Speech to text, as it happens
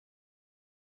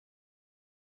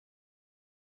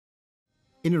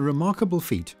In a remarkable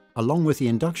feat, along with the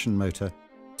induction motor,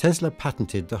 Tesla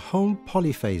patented the whole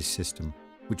polyphase system,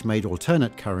 which made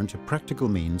alternate current a practical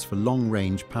means for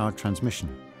long-range power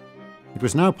transmission. It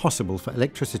was now possible for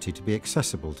electricity to be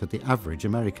accessible to the average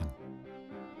American.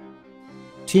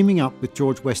 Teaming up with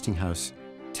George Westinghouse,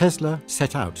 Tesla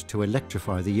set out to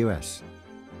electrify the US.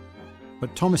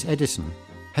 But Thomas Edison,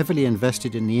 heavily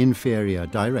invested in the inferior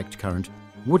direct current,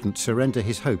 wouldn't surrender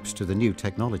his hopes to the new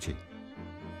technology.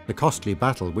 The costly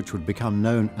battle, which would become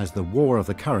known as the War of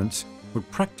the Currents, would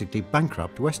practically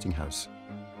bankrupt Westinghouse.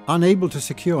 Unable to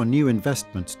secure new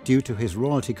investments due to his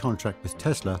royalty contract with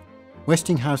Tesla,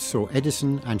 Westinghouse saw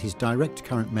Edison and his direct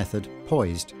current method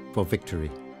poised for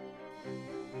victory.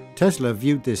 Tesla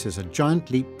viewed this as a giant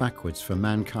leap backwards for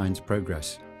mankind's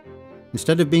progress.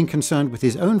 Instead of being concerned with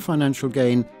his own financial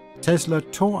gain, Tesla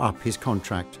tore up his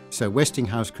contract so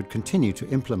Westinghouse could continue to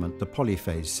implement the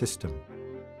polyphase system.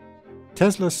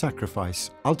 Tesla's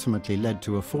sacrifice ultimately led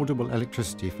to affordable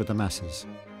electricity for the masses.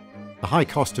 The high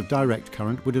cost of direct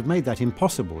current would have made that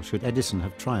impossible should Edison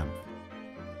have triumphed.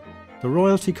 The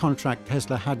royalty contract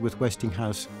Tesla had with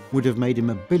Westinghouse would have made him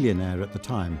a billionaire at the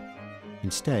time.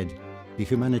 Instead, the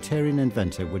humanitarian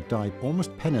inventor would die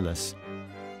almost penniless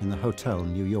in the Hotel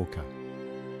New Yorker.